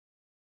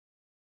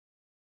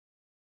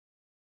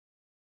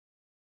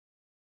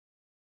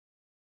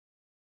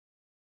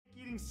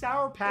eating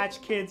Sour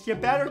Patch Kids. You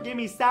better give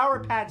me Sour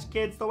Patch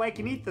Kids so I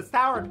can eat the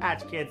Sour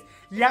Patch Kids.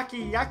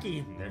 Yucky,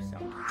 yucky. They're so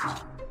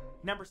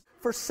Number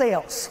for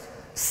sales.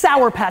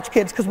 Sour Patch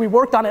Kids, because we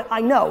worked on it,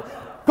 I know.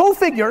 Go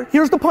figure,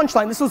 here's the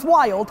punchline, this was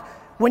wild.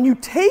 When you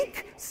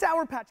take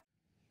Sour Patch...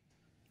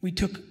 We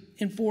took,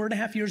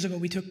 4.5 years ago,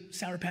 we took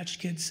Sour Patch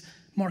Kids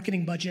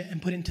marketing budget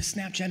and put it into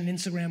Snapchat and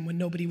Instagram when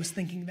nobody was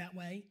thinking that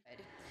way.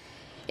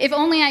 If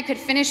only I could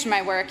finish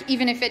my work,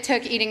 even if it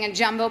took eating a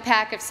jumbo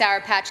pack of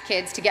Sour Patch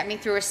Kids to get me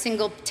through a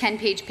single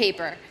 10-page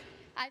paper.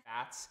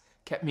 That's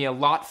kept me a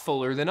lot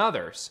fuller than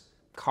others.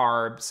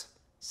 Carbs,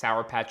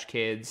 Sour Patch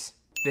Kids,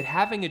 that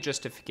having a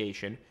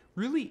justification,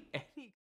 really any